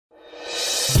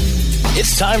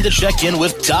It's time to check in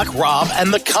with Doc Rob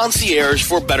and the concierge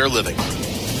for better living.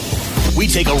 We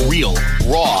take a real,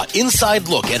 raw, inside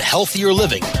look at healthier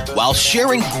living while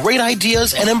sharing great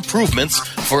ideas and improvements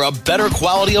for a better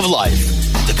quality of life.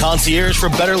 The concierge for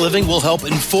better living will help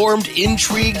informed,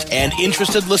 intrigued, and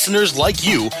interested listeners like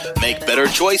you make better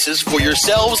choices for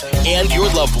yourselves and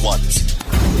your loved ones.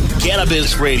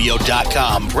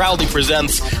 CannabisRadio.com proudly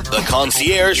presents The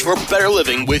Concierge for Better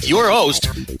Living with your host,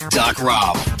 Doc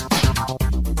Rob.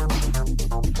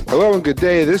 Hello and good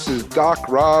day. This is Doc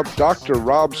Rob, Dr.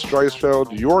 Rob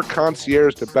Streisfeld, your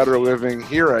concierge to better living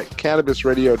here at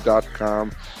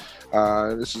CannabisRadio.com.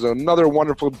 This is another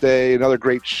wonderful day, another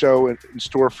great show in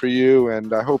store for you,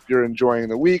 and I hope you're enjoying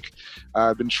the week.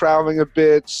 I've been traveling a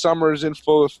bit. Summer's in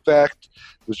full effect.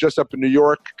 Was just up in New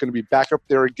York, going to be back up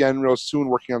there again real soon,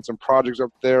 working on some projects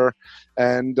up there.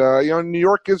 And, New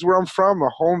York is where I'm from, a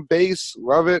home base.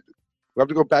 Love it. Love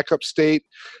to go back upstate.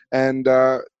 And,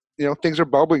 things are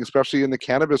bubbling, especially in the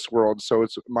cannabis world. So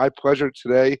it's my pleasure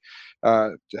today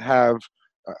to have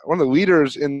one of the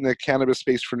leaders in the cannabis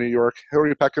space for New York,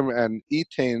 Hillary Peckham and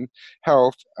Etain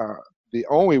Health, the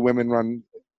only women-run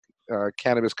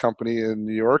cannabis company in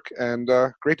New York. And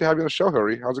great to have you on the show,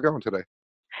 Hillary. How's it going today?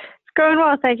 Going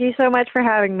well. Thank you so much for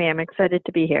having me. I'm excited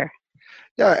to be here.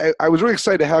 Yeah, I was really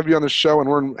excited to have you on the show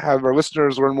and have our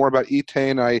listeners learn more about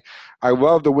Etain. I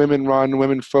love the women-run,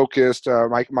 women-focused.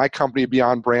 My company,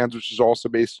 Beyond Brands, which is also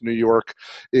based in New York,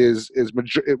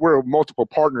 we're multiple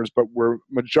partners, but we're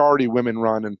majority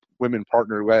women-run and women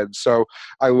partner-led. So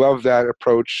I love that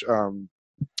approach.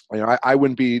 I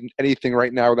wouldn't be anything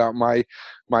right now without my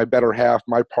better half,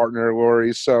 my partner,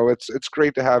 Lori. So it's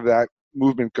great to have that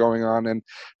movement going on. And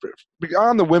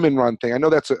beyond the women run thing, I know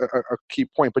that's a key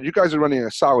point, but you guys are running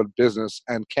a solid business,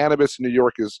 and cannabis in New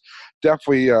York is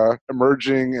definitely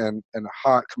emerging and a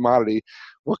hot commodity.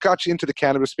 What got you into the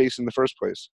cannabis space in the first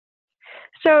place?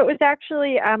 So it was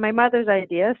actually my mother's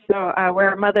idea. So we're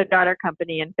a mother-daughter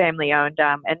company and family-owned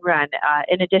and run,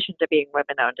 in addition to being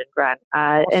women-owned and run.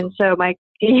 Awesome. And so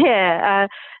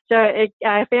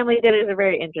family dinners are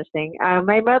very interesting.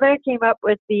 My mother came up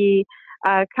with the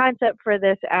concept for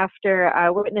this after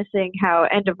witnessing how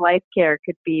end-of-life care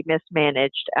could be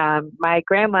mismanaged. My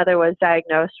grandmother was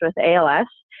diagnosed with ALS,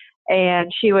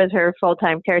 and she was her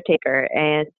full-time caretaker.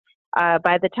 And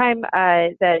by the time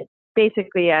that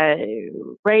basically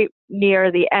right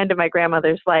near the end of my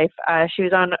grandmother's life, she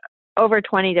was on over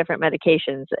 20 different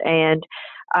medications. And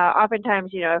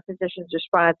oftentimes, a physician's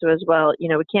response was, well,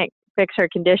 we can't fix her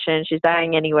condition. She's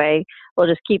dying anyway. We'll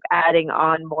just keep adding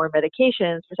on more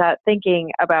medications without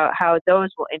thinking about how those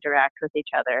will interact with each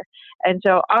other. And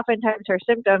so oftentimes her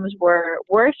symptoms were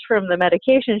worse from the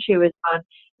medication she was on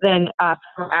than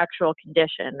from actual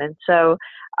condition. And so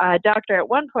a doctor at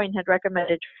one point had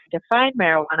recommended to find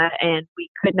marijuana, and we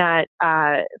could not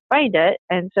find it.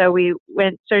 And so we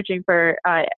went searching for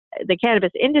the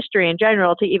cannabis industry in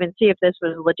general to even see if this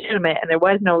was legitimate, and there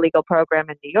was no legal program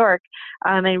in New York,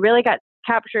 and really got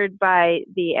captured by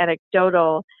the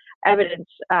anecdotal evidence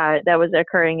that was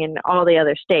occurring in all the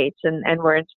other states, and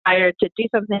were inspired to do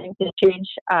something to change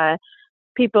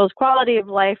people's quality of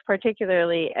life,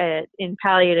 particularly in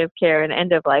palliative care and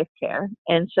end-of-life care.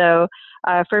 And so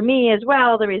for me as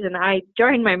well, the reason I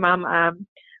joined my mom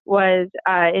was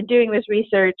in doing this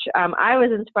research, I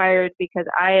was inspired because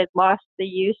I had lost the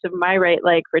use of my right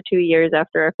leg for 2 years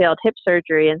after a failed hip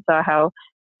surgery, and saw how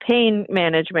pain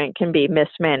management can be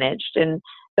mismanaged. And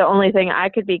the only thing I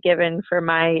could be given for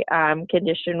my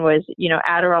condition was,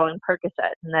 Adderall and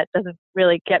Percocet, and that doesn't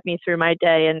really get me through my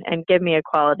day and give me a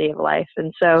quality of life.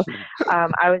 And so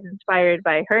I was inspired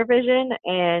by her vision,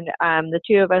 and the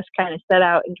two of us kind of set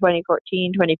out in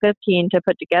 2014, 2015 to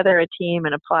put together a team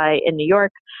and apply in New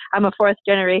York. I'm a fourth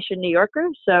generation New Yorker,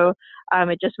 so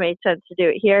it just made sense to do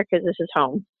it here because this is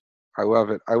home. I love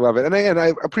it. And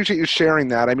I appreciate you sharing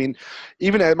that. I mean,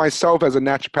 even myself as a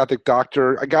naturopathic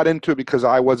doctor, I got into it because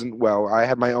I wasn't well. I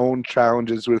had my own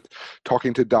challenges with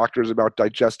talking to doctors about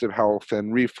digestive health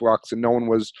and reflux, and no one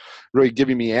was really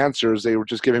giving me answers. They were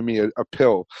just giving me a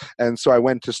pill. And so I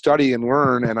went to study and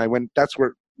learn, and that's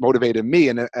where motivated me.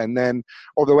 And then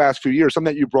over the last few years,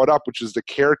 something that you brought up, which is the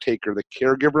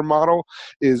caregiver model,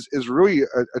 is really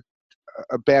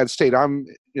a bad state. I'm,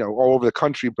 all over the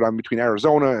country, but I'm between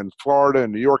Arizona and Florida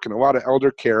and New York, and a lot of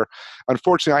elder care.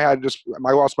 Unfortunately,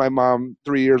 I lost my mom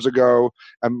 3 years ago,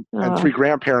 and three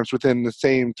grandparents within the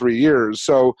same 3 years.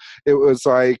 So it was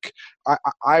like,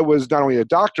 I was not only a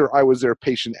doctor, I was their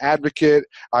patient advocate,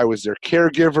 I was their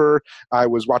caregiver, I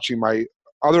was watching my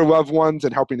other loved ones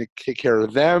and helping to take care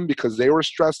of them because they were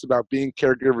stressed about being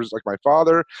caregivers like my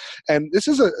father. And this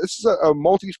is a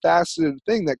multifaceted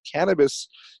thing that cannabis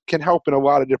can help in a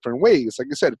lot of different ways. Like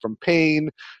I said, from pain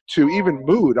to even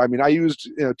mood. I mean, I used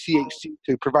THC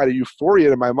to provide a euphoria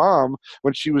to my mom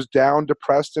when she was down,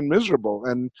 depressed, and miserable.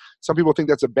 And some people think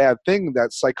that's a bad thing, that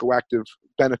psychoactive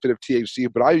benefit of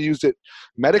THC, but I used it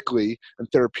medically and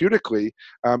therapeutically.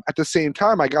 At the same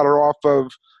time, I got her off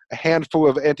of a handful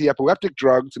of anti-epileptic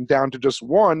drugs and down to just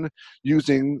one,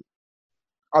 using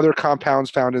other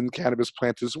compounds found in the cannabis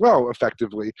plant as well,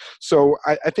 effectively. So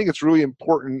I think it's really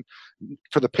important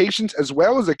for the patients as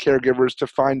well as the caregivers to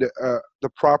find the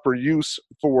proper use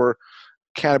for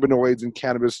cannabinoids and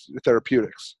cannabis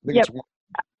therapeutics. I think Yep.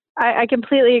 I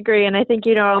completely agree, and I think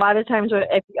a lot of times,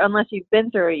 unless you've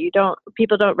been through it,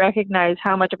 people don't recognize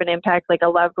how much of an impact like a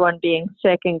loved one being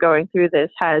sick and going through this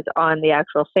has on the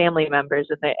actual family members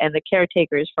and the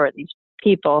caretakers for these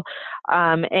people,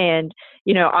 and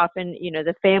often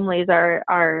the families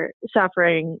are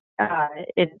suffering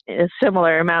in a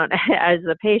similar amount as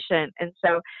the patient, and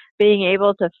so being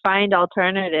able to find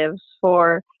alternatives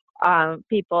for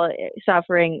people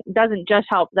suffering doesn't just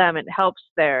help them, it helps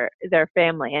their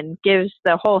family and gives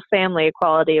the whole family a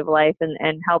quality of life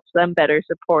and helps them better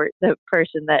support the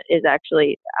person that is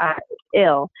actually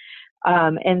ill.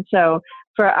 And so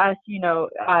for us,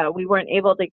 we weren't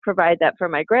able to provide that for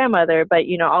my grandmother, but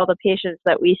all the patients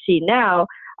that we see now,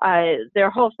 their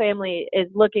whole family is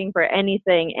looking for any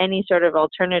sort of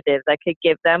alternative that could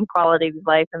give them quality of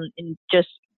life and just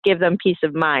give them peace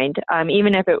of mind,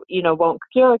 even if it won't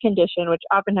cure a condition, which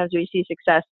oftentimes we see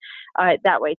success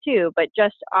that way too. But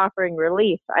just offering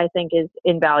relief, I think, is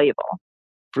invaluable.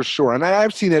 For sure. And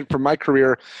I've seen it from my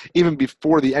career, even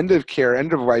before the end of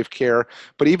life care,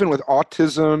 but even with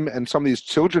autism and some of these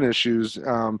children issues,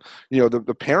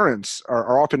 the parents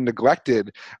are often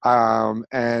neglected. And,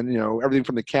 everything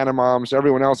from the canna moms to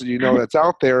everyone else that that's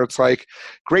out there, it's like,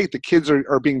 great, the kids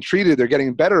are being treated, they're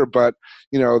getting better, but,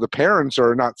 the parents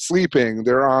are not sleeping.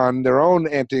 They're on their own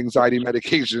anti-anxiety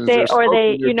medications.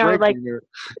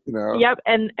 Yep.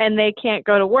 And they can't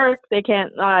go to work. They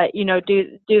can't,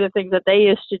 do the things that they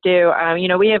used to do.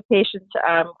 We have patients,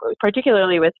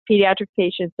 particularly with pediatric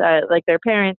patients, like their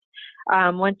parents,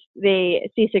 once they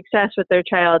see success with their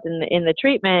child in the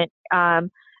treatment,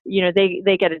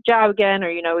 they get a job again,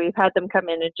 or, we've had them come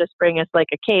in and just bring us like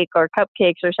a cake or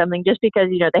cupcakes or something just because,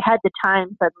 they had the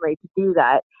time suddenly to do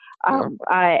that.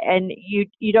 And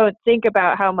you don't think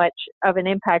about how much of an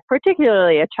impact,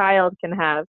 particularly a child can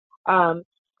have,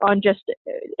 on just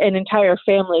an entire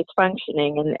family's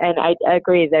functioning. And I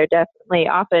agree, they're definitely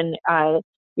often,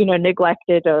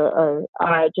 neglected or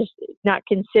just not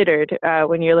considered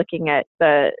when you're looking at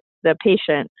the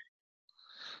patient.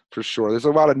 For sure. There's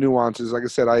a lot of nuances. Like I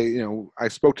said, I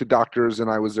spoke to doctors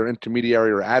and I was their intermediary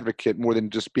or advocate more than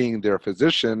just being their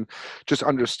physician, just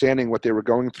understanding what they were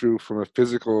going through from a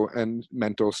physical and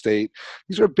mental state.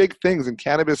 These are big things. And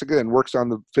cannabis, again, works on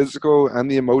the physical and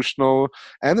the emotional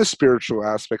and the spiritual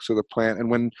aspects of the plant.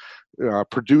 And when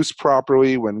produced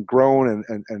properly, when grown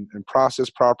and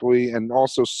processed properly, and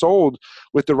also sold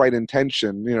with the right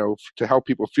intention, to help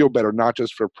people feel better, not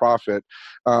just for profit.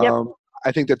 Yep.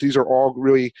 I think that these are all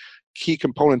really key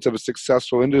components of a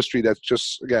successful industry that's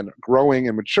just, again, growing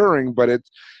and maturing, but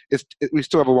we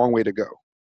still have a long way to go.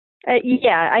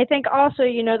 I think also,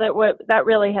 that what that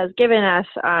really has given us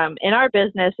in our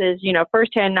business is,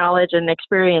 firsthand knowledge and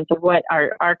experience of what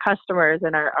our customers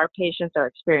and our patients are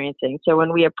experiencing. So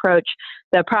when we approach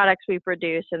the products we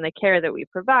produce and the care that we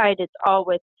provide, it's all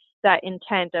with that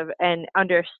intent of and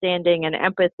understanding and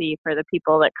empathy for the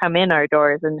people that come in our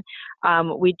doors. And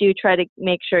we do try to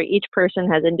make sure each person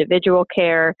has individual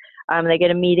care. They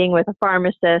get a meeting with a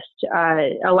pharmacist,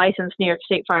 a licensed New York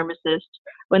State pharmacist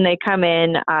when they come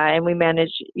in, and we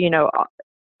manage,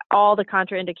 all the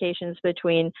contraindications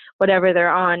between whatever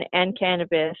they're on and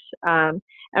cannabis. And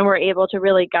we're able to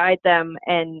really guide them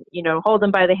and, hold them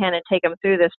by the hand and take them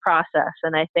through this process.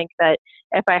 And I think that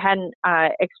if I hadn't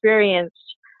experienced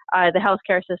the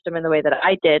healthcare system in the way that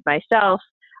I did myself,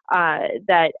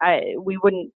 we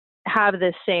wouldn't have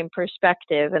this same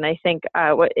perspective. And I think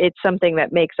it's something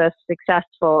that makes us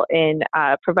successful in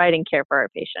providing care for our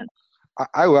patients.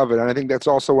 I love it. And I think that's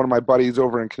also one of my buddies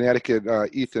over in Connecticut,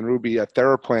 Ethan Ruby at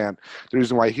TheraPlant. The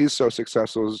reason why he's so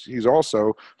successful is he's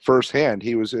also firsthand.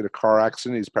 He was in a car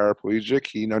accident. He's paraplegic.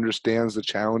 He understands the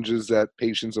challenges that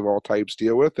patients of all types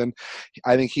deal with. And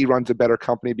I think he runs a better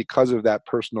company because of that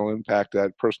personal impact,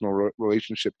 that personal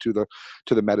relationship to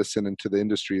the medicine and to the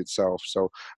industry itself.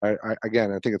 So I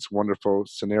think it's a wonderful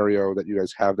scenario that you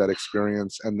guys have that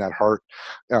experience and that heart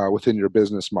within your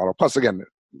business model. Plus, again,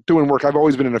 doing work. I've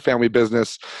always been in a family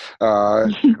business,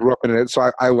 grew up in it.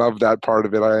 So I love that part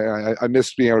of it. I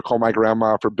miss being able to call my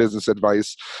grandma for business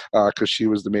advice because she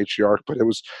was the matriarch, but it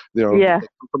was, they come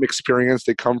from experience.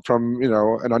 They come from,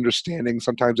 an understanding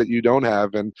sometimes that you don't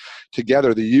have. And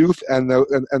together the youth and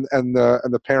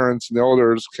the parents and the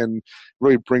elders can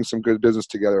really bring some good business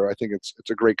together. I think it's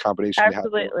a great combination.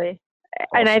 Absolutely.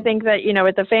 And I think that,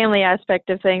 with the family aspect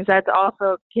of things, that's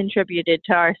also contributed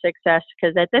to our success,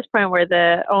 because at this point, we're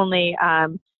the only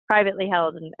privately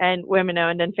held and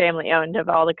women-owned and family-owned of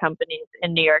all the companies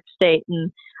in New York State. And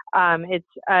it's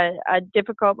a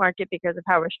difficult market because of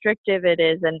how restrictive it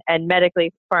is and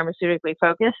medically, pharmaceutically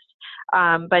focused.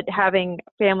 But having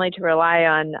family to rely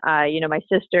on, my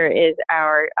sister is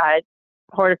our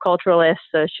horticulturalist,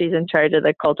 so she's in charge of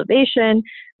the cultivation.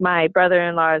 My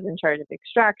brother-in-law is in charge of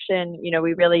extraction.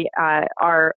 We really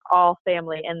are all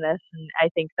family in this, and I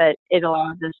think that it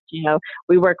allows us,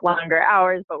 we work longer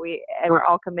hours, but we're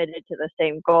all committed to the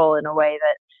same goal in a way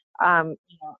that,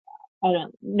 I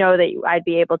don't know that I'd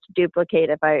be able to duplicate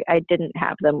if I didn't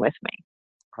have them with me.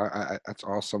 That's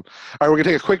awesome. All right, we're going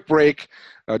to take a quick break.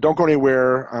 Don't go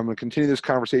anywhere. I'm going to continue this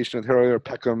conversation with Hillary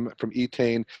Peckham from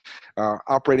Etain,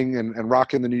 operating and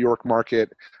rocking the New York market.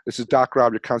 This is Doc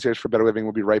Rob, your concierge for better living.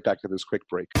 We'll be right back to this quick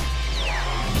break.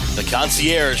 The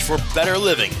concierge for better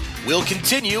living will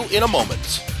continue in a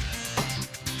moment.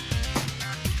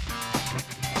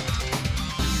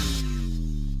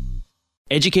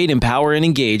 Educate, empower, and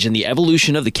engage in the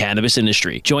evolution of the cannabis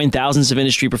industry. Join thousands of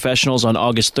industry professionals on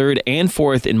August 3rd and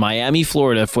 4th in Miami,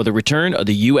 Florida for the return of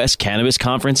the U.S. Cannabis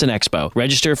Conference and Expo.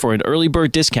 Register for an early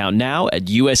bird discount now at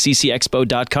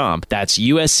usccexpo.com. That's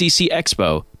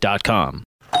usccexpo.com.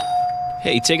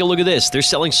 Hey, take a look at this. They're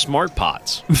selling smart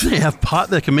pots. They have pot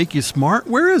that can make you smart?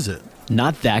 Where is it?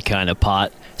 Not that kind of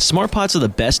pot. Smart pots are the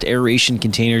best aeration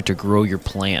container to grow your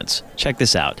plants. Check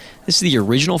this out. This is the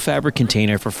original fabric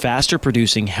container for faster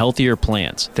producing, healthier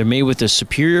plants. They're made with a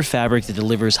superior fabric that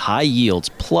delivers high yields.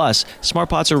 Plus, smart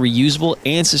pots are reusable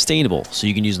and sustainable, so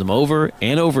you can use them over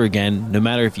and over again, no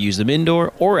matter if you use them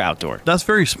indoor or outdoor. That's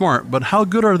very smart, but how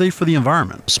good are they for the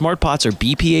environment? Smart pots are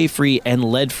BPA-free and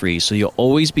lead-free, so you'll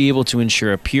always be able to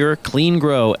ensure a pure, clean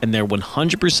grow, and they're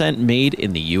 100% made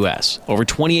in the U.S. Over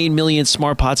 28 million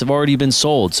smart pots have already been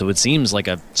sold, so it seems like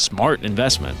a smart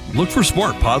investment. Look for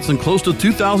smart pots in close to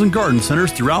 2,000 garden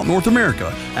centers throughout North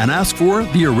America and ask for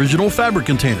the original fabric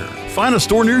container. Find a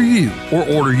store near you or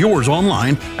order yours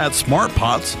online at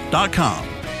smartpots.com.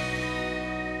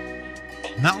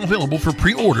 Now available for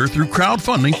pre-order through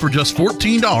crowdfunding for just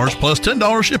 $14 plus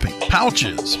 $10 shipping.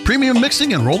 Pouches, premium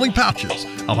mixing and rolling pouches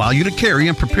allow you to carry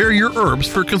and prepare your herbs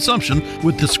for consumption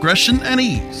with discretion and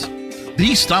ease.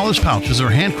 These stylish pouches are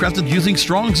handcrafted using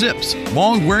strong zips,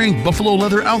 long-wearing buffalo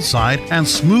leather outside, and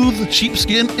smooth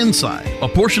sheepskin inside. A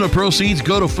portion of proceeds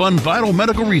go to fund vital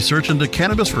medical research into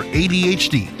cannabis for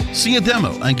ADHD. See a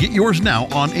demo and get yours now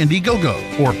on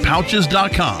Indiegogo or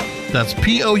pouches.com. That's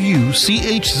POUCHZ.com.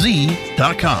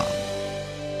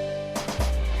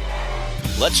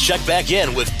 Let's check back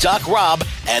in with Doc Rob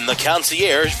and the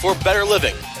concierge for better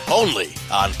living, only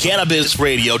on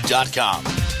CannabisRadio.com.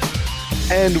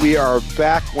 And we are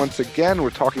back once again. We're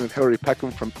talking with Hillary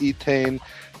Peckham from Etain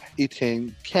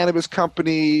Cannabis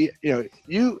Company.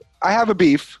 I have a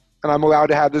beef, and I'm allowed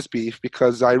to have this beef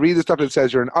because I read the stuff that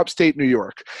says you're in upstate New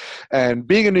York. And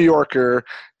being a New Yorker,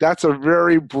 that's a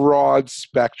very broad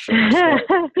spectrum. So,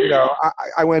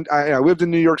 I lived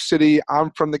in New York City.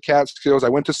 I'm from the Catskills. I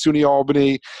went to SUNY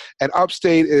Albany, and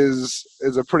upstate is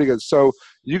a pretty good. So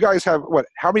you guys have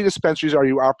how many dispensaries are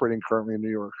you operating currently in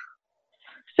New York?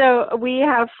 So we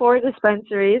have 4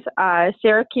 dispensaries,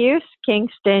 Syracuse,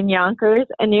 Kingston, Yonkers,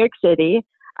 and New York City.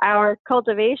 Our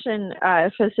cultivation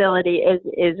facility is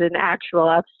in actual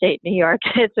upstate New York.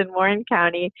 It's in Warren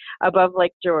County above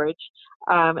Lake George,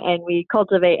 and we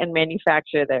cultivate and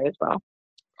manufacture there as well.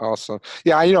 Awesome.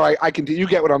 Yeah, I can. You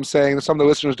get what I'm saying. Some of the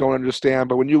listeners don't understand,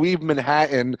 but when you leave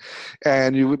Manhattan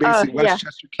and you basically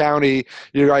Westchester County,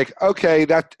 you're like, okay,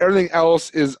 that everything else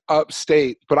is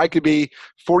upstate, but I could be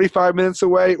 45 minutes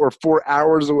away or 4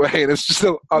 hours away, and it's just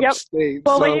upstate. Yep.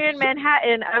 Well, when you're in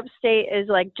Manhattan, upstate is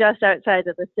like just outside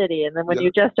of the city, and then when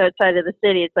you're just outside of the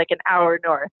city, it's like an hour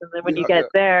north, and then when you get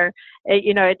there,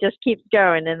 it just keeps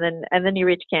going, and then you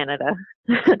reach Canada.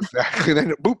 Exactly.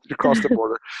 Then boop, you cross the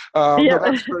border. No,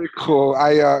 that's very cool.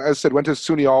 I said went to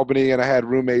SUNY Albany, and I had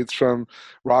roommates from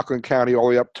Rockland County all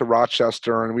the way up to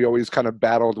Rochester, and we always kind of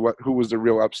battled who was the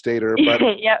real upstater. But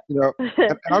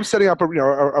and I'm setting up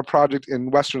a project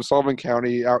in Western Sullivan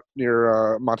County out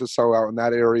near Monticello, out in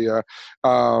that area,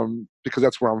 because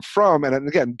that's where I'm from. And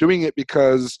again, doing it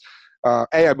because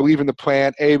I believe in the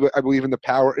plant. I believe in the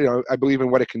power. I believe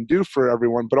in what it can do for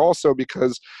everyone, but also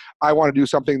because I want to do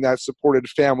something that supported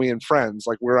family and friends,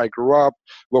 like where I grew up,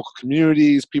 local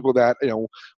communities, people that, when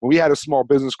we had a small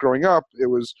business growing up, it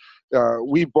was,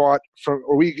 we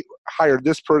hired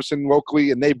this person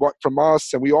locally and they bought from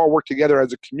us, and we all worked together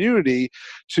as a community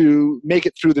to make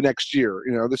it through the next year.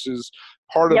 This is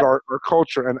part of our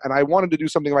culture. And I wanted to do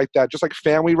something like that, just like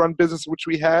family run business, which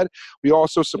we had. We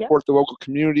also support the local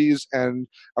communities, and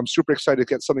I'm super excited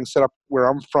to get something set up where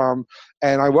I'm from.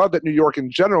 And I love that New York in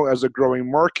general as a growing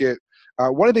market.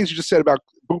 One of the things you just said about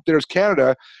Boop There's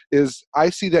Canada is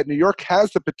I see that New York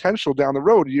has the potential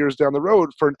years down the road,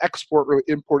 for an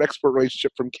import-export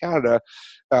relationship from Canada,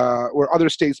 where other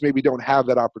states maybe don't have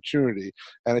that opportunity.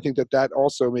 And I think that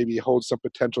also maybe holds some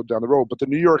potential down the road. But the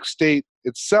New York state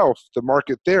itself, the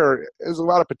market there, is a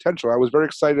lot of potential. I was very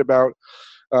excited about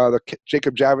the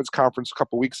Jacob Javits conference a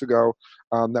couple weeks ago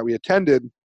that we attended.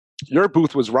 Your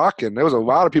booth was rocking. There was a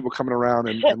lot of people coming around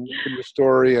and listening to your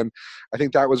story, and I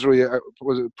think that was really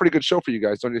was a pretty good show for you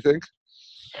guys, don't you think?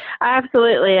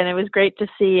 Absolutely, and it was great to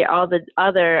see all the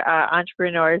other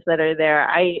entrepreneurs that are there.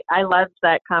 I loved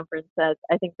that conference.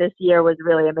 I think this year was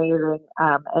really amazing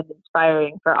and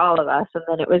inspiring for all of us. And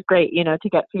then it was great, to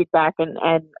get feedback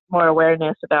and more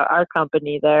awareness about our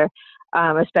company there.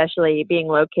 Especially being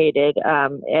located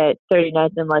at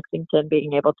 39th and Lexington,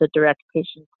 being able to direct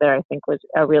patients there, I think was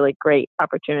a really great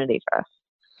opportunity for us.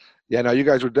 Yeah, no, you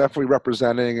guys were definitely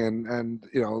representing, and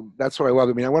that's what I love.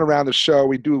 I mean, I went around the show.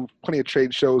 We do plenty of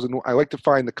trade shows, and I like to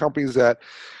find the companies that,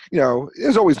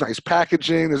 there's always nice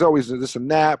packaging, there's always this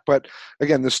and that, but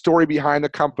again, the story behind the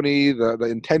company, the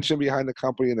intention behind the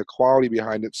company, and the quality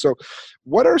behind it. So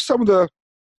what are some of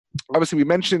obviously we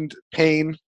mentioned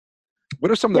pain. What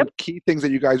are some of the key things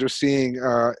that you guys are seeing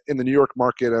in the New York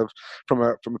market from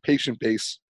a patient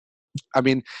base? I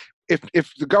mean,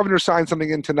 if the governor signs something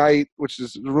in tonight, which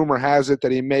is the rumor has it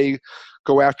that he may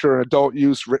go after an adult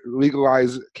use,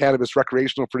 legalize cannabis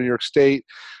recreational for New York State,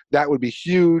 that would be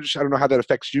huge. I don't know how that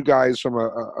affects you guys from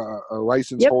a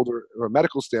license holder or a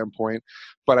medical standpoint,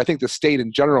 but I think the state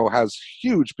in general has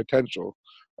huge potential.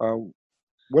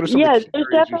 What are some there's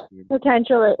definitely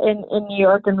potential in New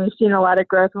York, and we've seen a lot of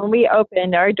growth. When we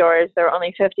opened our doors, there were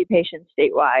only 50 patients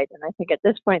statewide, and I think at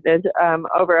this point there's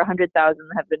over 100,000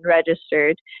 have been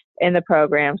registered in the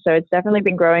program. So it's definitely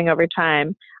been growing over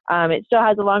time. It still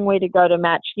has a long way to go to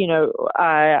match,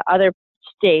 other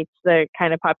states, the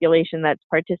kind of population that's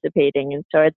participating, and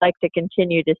so I'd like to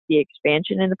continue to see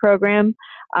expansion in the program.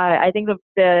 I think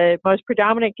the most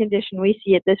predominant condition we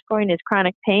see at this point is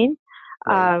chronic pain.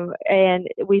 And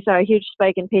we saw a huge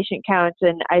spike in patient counts,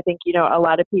 and I think, a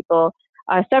lot of people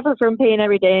suffer from pain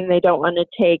every day, and they don't want to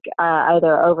take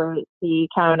either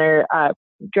over-the-counter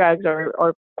drugs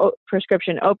or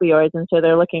prescription opioids, and so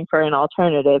they're looking for an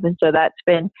alternative, and so that's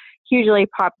been hugely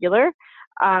popular.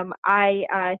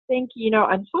 I think,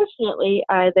 unfortunately,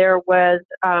 there was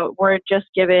word just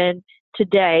given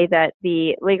today that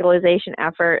the legalization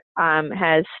effort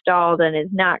has stalled and is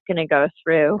not going to go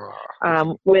through,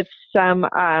 with some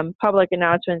public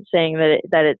announcements saying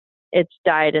that it's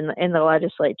died in the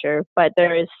legislature. But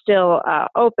there is still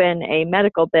open a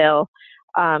medical bill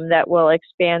that will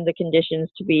expand the conditions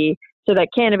to be so that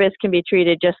cannabis can be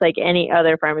treated just like any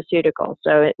other pharmaceutical.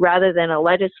 So rather than a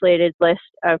legislated list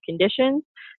of conditions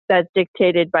that's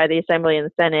dictated by the Assembly and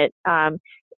the Senate,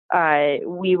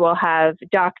 we will have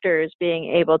doctors being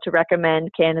able to recommend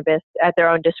cannabis at their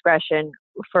own discretion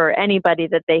for anybody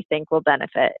that they think will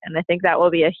benefit. And I think that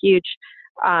will be a huge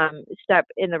step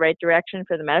in the right direction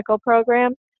for the medical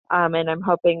program. And I'm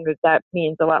hoping that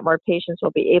means a lot more patients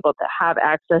will be able to have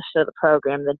access to the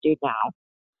program than do now.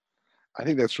 I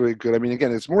think that's really good. I mean,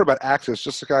 again, it's more about access.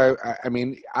 Just like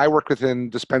I work within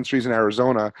dispensaries in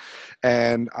Arizona,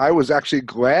 and I was actually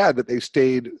glad that they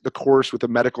stayed the course with the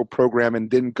medical program and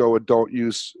didn't go adult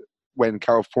use when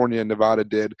California and Nevada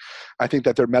did. I think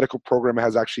that their medical program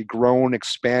has actually grown,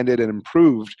 expanded, and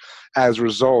improved as a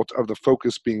result of the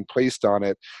focus being placed on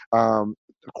it.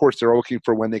 Of course, they're looking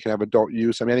for when they can have adult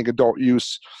use. I mean, I think adult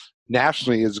use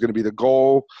nationally is going to be the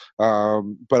goal,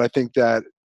 but I think that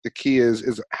the key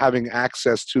is having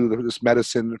access to this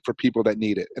medicine for people that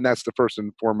need it. And that's the first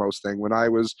and foremost thing. When I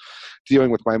was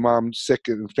dealing with my mom sick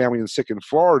and family sick in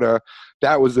Florida,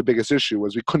 that was the biggest issue,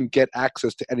 was we couldn't get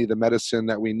access to any of the medicine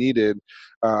that we needed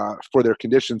for their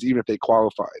conditions, even if they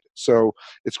qualified. So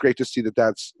it's great to see that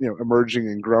that's emerging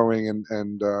and growing and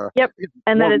and that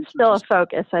it's still a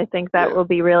focus. I think that will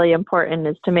be really important,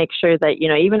 is to make sure that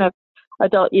even if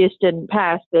adult use didn't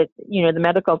pass, that the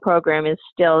medical program is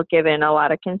still given a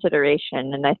lot of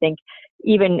consideration. And I think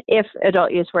even if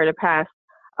adult use were to pass,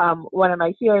 one of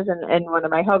my fears and one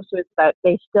of my hopes was that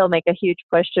they still make a huge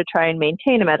push to try and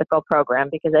maintain a medical program,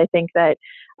 because I think that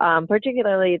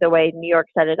particularly the way New York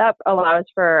set it up allows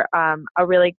for a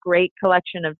really great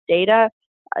collection of data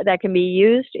that can be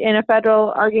used in a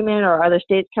federal argument or other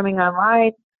states coming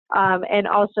online, and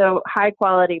also high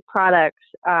quality products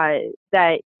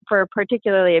that for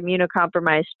particularly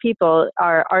immunocompromised people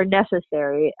are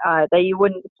necessary, that you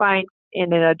wouldn't find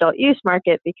in an adult use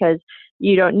market, because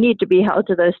you don't need to be held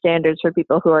to those standards for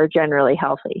people who are generally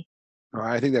healthy.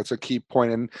 I think that's a key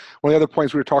point. And one of the other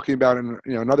points we were talking about in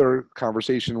another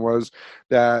conversation was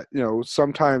that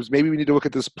sometimes maybe we need to look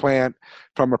at this plant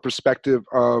from a perspective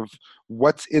of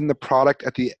what's in the product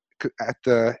at the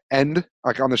end,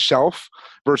 like on the shelf,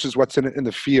 versus what's in it in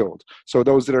the field. So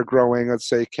those that are growing, let's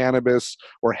say cannabis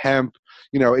or hemp,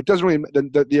 it doesn't really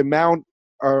the amount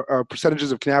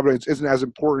percentages of cannabinoids isn't as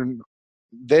important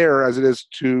there as it is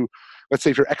to, let's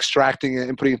say, if you're extracting it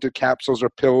and putting it into capsules or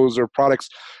pills or products,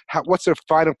 what's the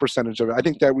final percentage of it? I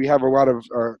think that we have a lot of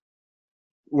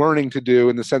learning to do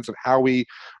in the sense of how we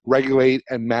regulate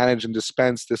and manage and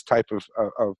dispense this type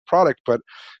of product. But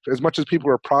as much as people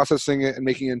are processing it and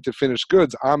making it into finished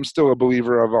goods, I'm still a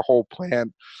believer of a whole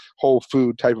plant, whole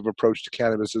food type of approach to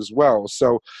cannabis as well.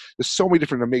 So there's so many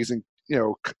different amazing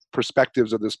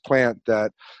perspectives of this plant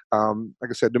that, like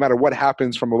I said, no matter what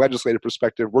happens from a legislative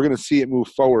perspective, we're going to see it move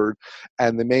forward.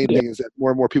 And the main thing is that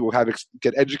more and more people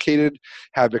get educated,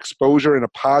 have exposure in a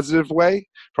positive way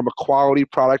from a quality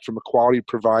product, from a quality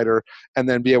provider, and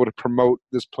then be able to promote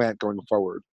this plant going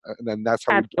forward. And then that's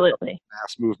how we build up a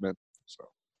mass movement. So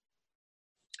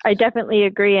I definitely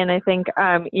agree. And I think,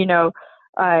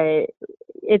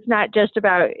 it's not just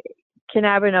about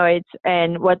cannabinoids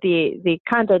and what the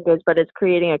content is, but it's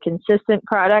creating a consistent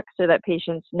product so that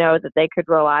patients know that they could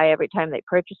rely every time they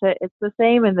purchase it. It's the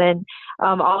same. And then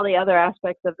all the other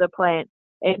aspects of the plant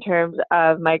in terms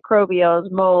of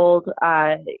microbials, mold,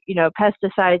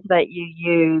 pesticides that you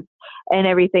use, and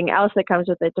everything else that comes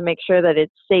with it to make sure that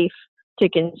it's safe to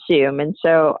consume. And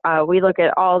so we look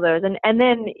at all those. And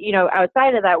then,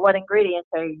 outside of that, what ingredients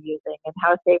are you using and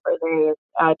how safe are they?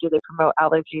 Do they promote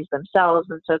allergies themselves?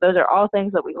 And so those are all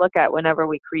things that we look at whenever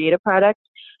we create a product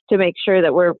to make sure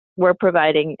that we're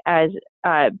providing as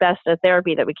best a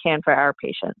therapy that we can for our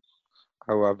patients.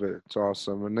 I love it. It's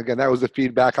awesome. And again, that was the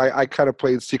feedback. I kind of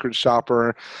played secret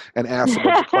shopper and asked a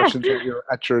bunch of questions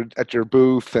at your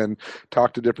booth and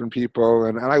talked to different people.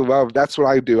 And I love, that's what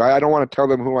I do. I don't want to tell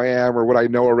them who I am or what I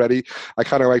know already. I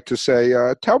kind of like to say,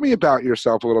 tell me about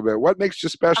yourself a little bit. What makes you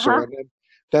special? And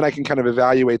then I can kind of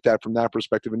evaluate that from that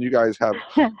perspective. And you guys have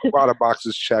a lot of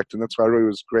boxes checked. And that's why it really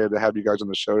was great to have you guys on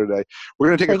the show today. We're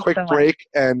going to take a quick break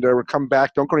and we'll come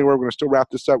back. Don't go anywhere. We're going to still wrap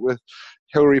this up with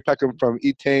Hillary Peckham from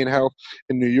Etain Health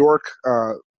in New York.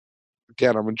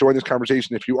 Again, I'm enjoying this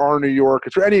conversation. If you are in New York,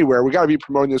 if you're anywhere, we got to be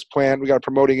promoting this plant. We got to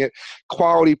promoting it,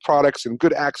 quality products and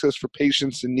good access for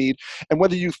patients in need. And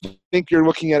whether you think you're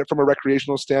looking at it from a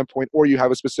recreational standpoint or you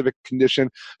have a specific condition,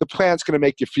 the plant's going to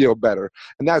make you feel better.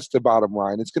 And that's the bottom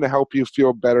line. It's going to help you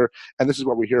feel better. And this is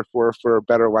what we're here for a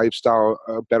better lifestyle,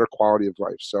 a better quality of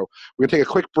life. So we're going to take a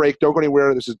quick break. Don't go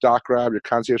anywhere. This is Doc Rob, your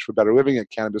concierge for better living at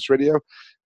Cannabis Radio.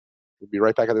 We'll be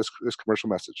right back at this commercial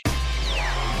message.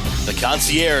 The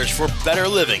Concierge for Better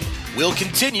Living will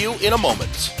continue in a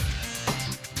moment.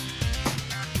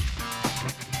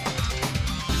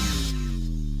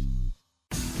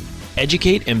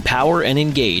 Educate, empower, and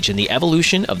engage in the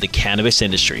evolution of the cannabis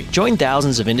industry. Join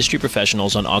thousands of industry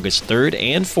professionals on August 3rd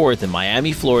and 4th in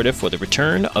Miami, Florida for the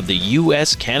return of the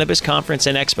U.S. Cannabis Conference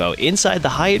and Expo inside the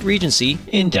Hyatt Regency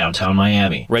in downtown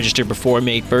Miami. Register before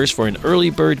May 1st for an early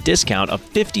bird discount of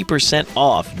 50%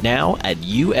 off now at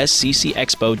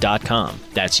usccexpo.com.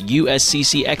 That's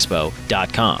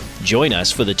usccexpo.com. Join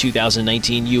us for the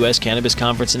 2019 U.S. Cannabis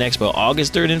Conference and Expo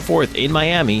August 3rd and 4th in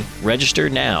Miami. Register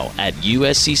now at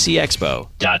usccexpo.com.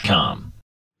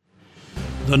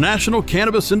 The National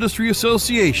Cannabis Industry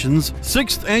Association's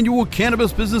 6th Annual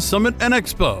Cannabis Business Summit and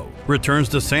Expo returns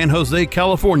to San Jose,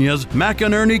 California's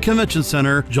McInerney Convention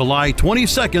Center July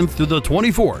 22nd through the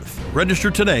 24th.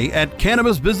 Register today at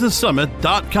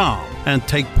cannabisbusinesssummit.com and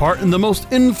take part in the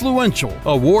most influential,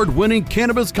 award-winning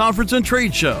cannabis conference and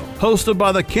trade show hosted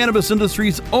by the cannabis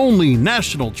industry's only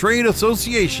national trade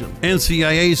association.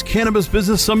 NCIA's Cannabis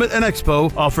Business Summit and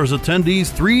Expo offers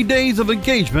attendees 3 days of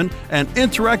engagement and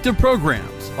interactive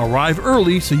programs. Arrive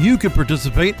early so you can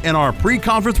participate in our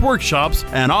pre-conference workshops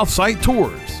and off-site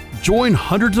tours. Join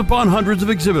hundreds upon hundreds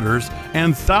of exhibitors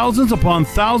and thousands upon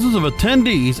thousands of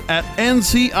attendees at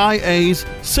NCIA's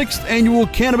 6th Annual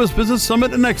Cannabis Business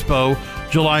Summit and Expo,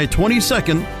 July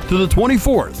 22nd to the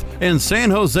 24th in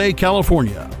San Jose,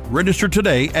 California. Register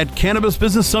today at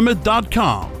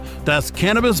cannabisbusinesssummit.com. That's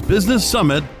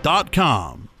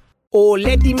cannabisbusinesssummit.com. Oh,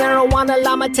 let the marijuana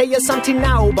llama tell you something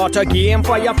now about a game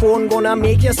for your phone gonna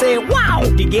make you say, wow!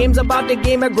 The game's about the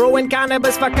game of growing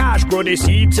cannabis for cash. Grow the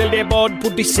seed, sell the bud,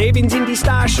 put the savings in the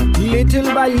stash.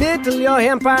 Little by little, your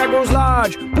empire grows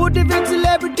large. Put the big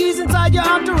celebrities inside your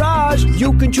entourage.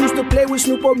 You can choose to play with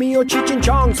Snoop or me or Cheech and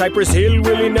Chong, Cypress Hill,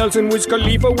 Willie Nelson, Wiz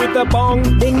Khalifa with a bong.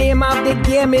 The name of the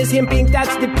game is Hemp Inc.,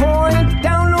 that's the point.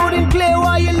 Download and play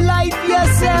while you light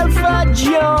yourself a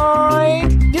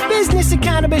joint. The business of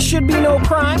cannabis should be no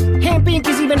crime. Hemp Inc.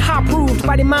 is even hot-proofed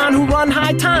by the man who run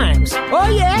High Times. Oh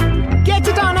yeah? Get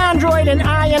it on Android and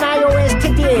iOS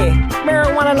today.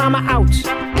 Marijuana Llama out.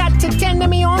 Got to tend to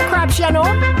me own crops, you know.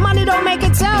 Money don't make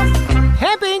itself.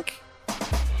 Hemp Inc.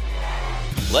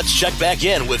 Let's check back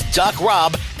in with Doc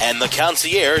Rob and the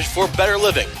concierge for better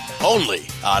living. Only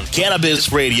on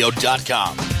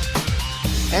cannabisradio.com.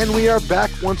 And we are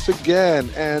back once again.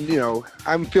 And, you know,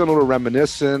 I'm feeling a little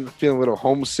reminiscent, feeling a little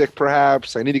homesick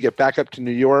perhaps. I need to get back up to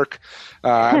New York.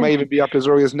 I might even be up as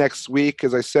early as next week.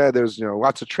 As I said, there's, you know,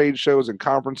 lots of trade shows and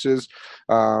conferences.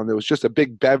 There was just a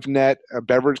big BevNet, a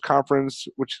beverage conference,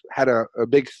 which had a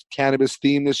big cannabis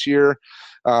theme this year.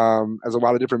 As a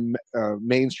lot of different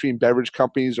mainstream beverage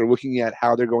companies are looking at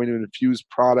how they're going to infuse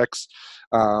products.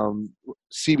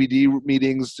 CBD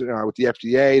meetings with the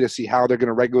FDA to see how they're going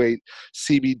to regulate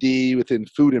CBD within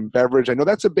food and beverage. I know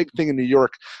that's a big thing in New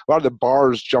York. A lot of the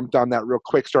bars jumped on that real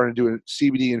quick, starting to do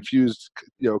CBD infused,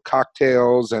 you know,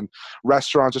 cocktails, and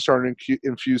restaurants are starting to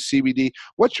infuse CBD.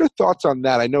 What's your thoughts on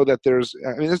that? I know that there's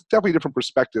definitely different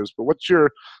perspectives, but what's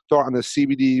your thought on the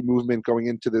CBD movement going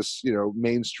into this, you know,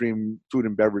 mainstream food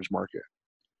and beverage market?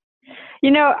 You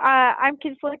know, I'm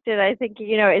conflicted. I think,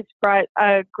 you know, it's brought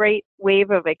a great wave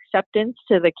of acceptance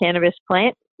to the cannabis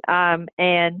plant,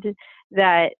 and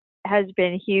that has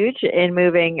been huge in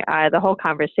moving the whole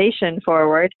conversation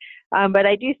forward. But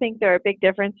I do think there are big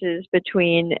differences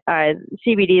between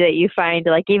CBD that you find,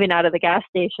 like even out of the gas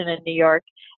station in New York,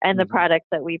 and the products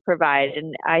that we provide.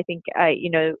 And I think, you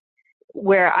know,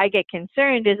 where I get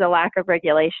concerned is a lack of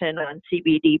regulation on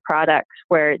CBD products,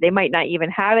 where they might not even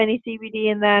have any CBD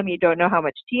in them. You don't know how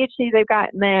much THC they've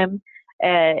got in them,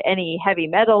 any heavy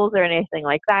metals or anything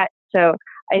like that. So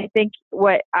I think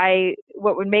what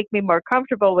would make me more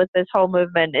comfortable with this whole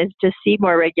movement is to see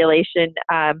more regulation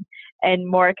and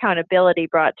more accountability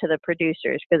brought to the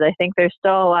producers, because I think there's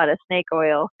still a lot of snake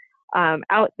oil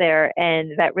out there,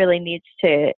 and that really needs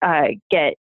to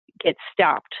get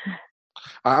stopped.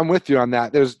 I'm with you on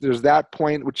that. There's that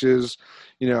point, which is,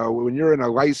 you know, when you're in a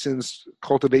licensed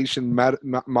cultivation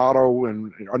model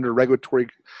and under regulatory,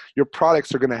 your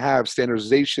products are going to have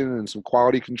standardization and some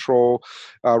quality control.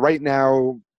 Right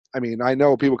now, I mean, I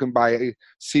know people can buy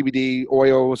CBD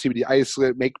oil, CBD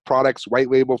isolate, make products, white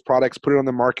label products, put it on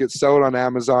the market, sell it on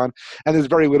Amazon, and there's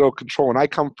very little control. And I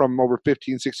come from over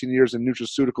 15, 16 years in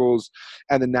nutraceuticals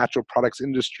and the natural products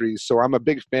industry. So I'm a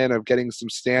big fan of getting some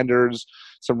standards,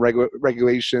 some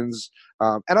regulations.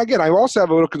 And again, I also have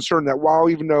a little concern that while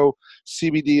even though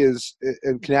CBD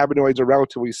and cannabinoids are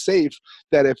relatively safe,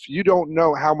 that if you don't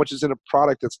know how much is in a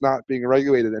product that's not being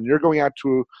regulated, and you're going out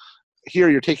to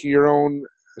you're taking your own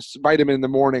vitamin in the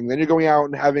morning, then you're going out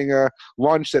and having a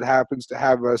lunch that happens to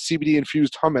have a CBD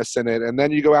infused hummus in it, and then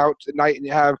you go out at night and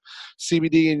you have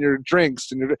CBD in your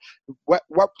drinks, and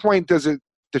what point does it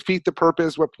defeat the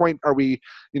purpose? What point are we,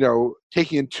 you know,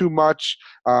 taking in too much?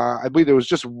 I believe there was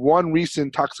just one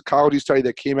recent toxicology study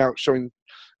that came out showing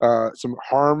some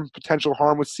potential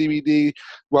harm with CBD.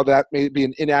 Well, that may be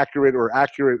an inaccurate or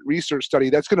accurate research study.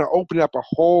 That's going to open up a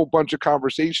whole bunch of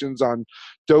conversations on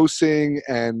dosing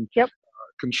and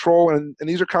control, and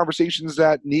these are conversations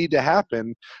that need to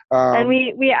happen. And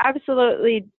we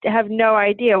absolutely have no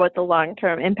idea what the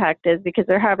long-term impact is, because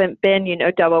there haven't been, you know,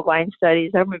 double-blind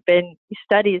studies. There haven't been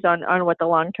studies on what the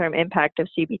long-term impact of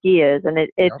CBD is. And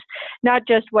it's not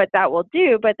just what that will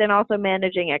do, but then also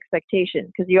managing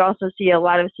expectations, because you also see a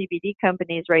lot of CBD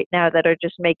companies right now that are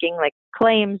just making like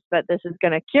claims that this is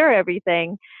going to cure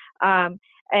everything.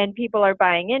 And people are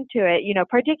buying into it. You know,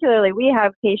 particularly we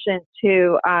have patients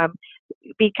who,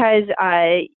 because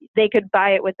they could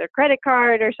buy it with their credit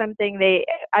card or something, they,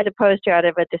 as opposed to out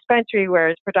of a dispensary where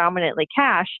it's predominantly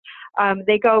cash,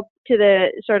 they go to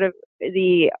the sort of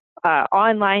the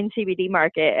online CBD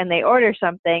market and they order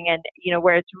something, and, you know,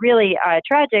 where it's really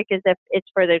tragic is if it's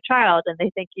for their child and they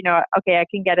think, you know, okay, I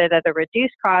can get it at a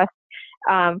reduced cost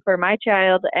for my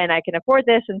child and I can afford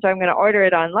this, and so I'm going to order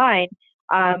it online.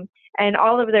 And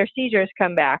all of their seizures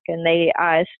come back, and they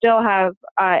still have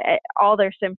all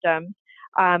their symptoms.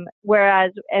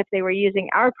 Whereas if they were using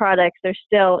our products, they're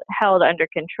still held under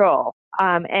control.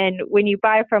 And when you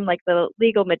buy from like the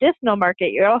legal medicinal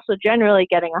market, you're also generally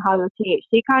getting a higher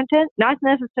THC content, not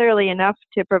necessarily enough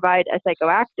to provide a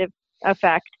psychoactive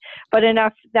effect, but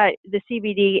enough that the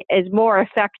CBD is more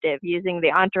effective using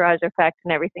the entourage effect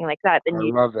and everything like that than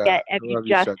you get if you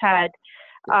just had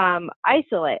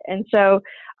isolate. And so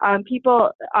people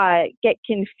get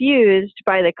confused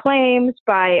by the claims,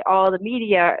 by all the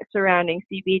media surrounding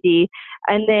CBD,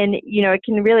 and then it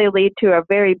can really lead to a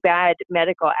very bad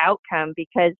medical outcome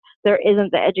because there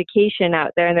isn't the education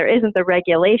out there and there isn't the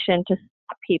regulation to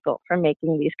stop people from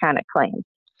making these kind of claims.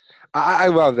 I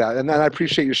love that, and I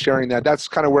appreciate you sharing that. That's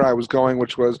kind of where I was going,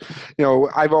 which was,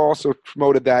 I've also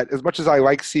promoted that as much as I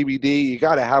like CBD, you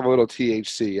got to have a little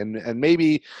THC, and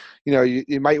maybe,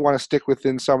 you might want to stick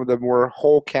within some of the more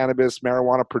whole cannabis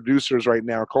marijuana producers right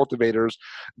now, cultivators,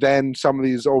 than some of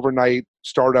these overnight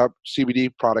startup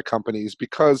CBD product companies,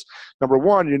 because number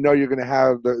one, you're going to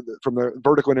have from the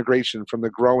vertical integration from the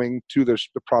growing to the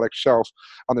product shelf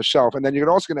on the shelf, and then you're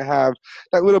also going to have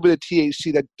that little bit of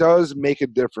THC that does make a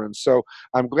difference. So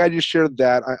I'm glad you shared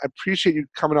that. I appreciate you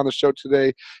coming on the show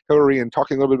today, Hillary, and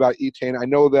talking a little bit about Etain. I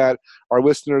know that our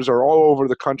listeners are all over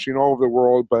the country and all over the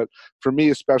world, but for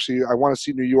me especially, I want to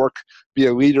see New York be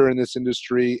a leader in this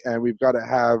industry, and we've got to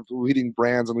have leading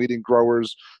brands and leading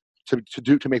growers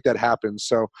to make that happen.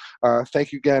 So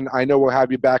thank you again. I know we'll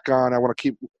have you back on. I want to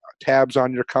keep tabs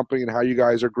on your company and how you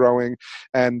guys are growing,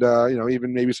 and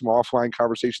even maybe some offline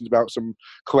conversations about some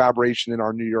collaboration in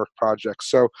our New York projects.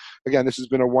 So again, this has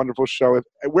been a wonderful show.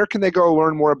 Where can they go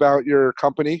learn more about your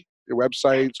company, your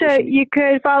website? So you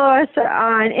could follow us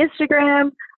on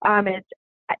Instagram. It's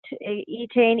at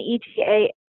Etain,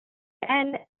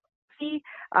 ETAN.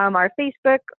 Our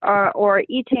Facebook or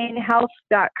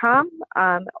etainhealth.com,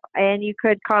 and you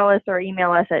could call us or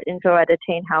email us at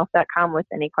info@etainhealth.com with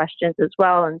any questions as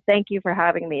well. And thank you for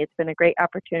having me. It's been a great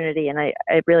opportunity, and I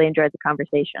really enjoyed the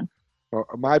conversation. Well,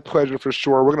 my pleasure for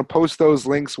sure. We're going to post those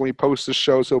links when we post the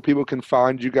show so people can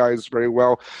find you guys very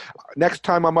well. Next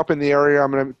time I'm up in the area,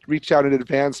 I'm going to reach out in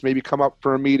advance, maybe come up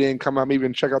for a meeting, come up, maybe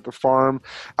even check out the farm.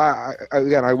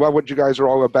 Again, I love what you guys are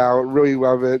all about. Really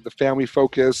love it. The family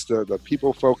focus, the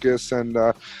people focus, and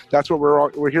that's what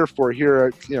we're here for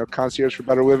here at Concierge for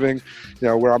Better Living.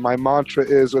 Where my mantra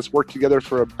is, let's work together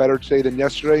for a better today than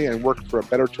yesterday and work for a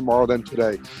better tomorrow than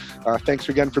today. Thanks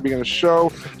again for being on the show.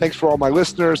 Thanks for all my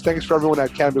listeners. Thanks for everyone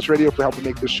at Cannabis Radio for helping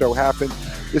make this show happen.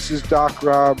 This is Doc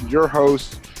Rob, your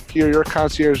host, here, your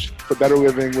concierge for better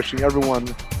living, wishing everyone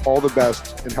all the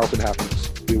best in health and happiness.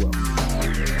 Be well.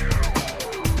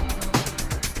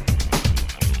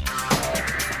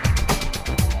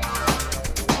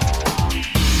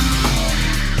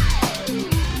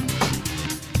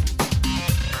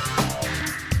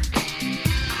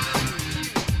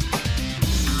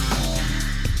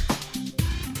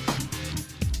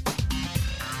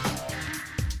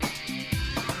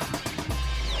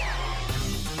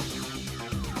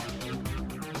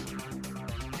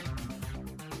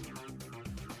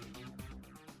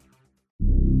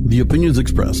 The opinions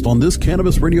expressed on this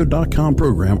CannabisRadio.com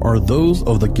program are those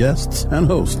of the guests and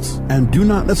hosts and do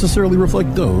not necessarily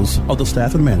reflect those of the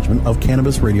staff and management of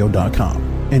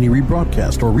CannabisRadio.com. Any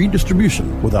rebroadcast or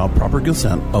redistribution without proper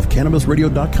consent of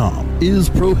CannabisRadio.com is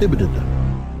prohibited.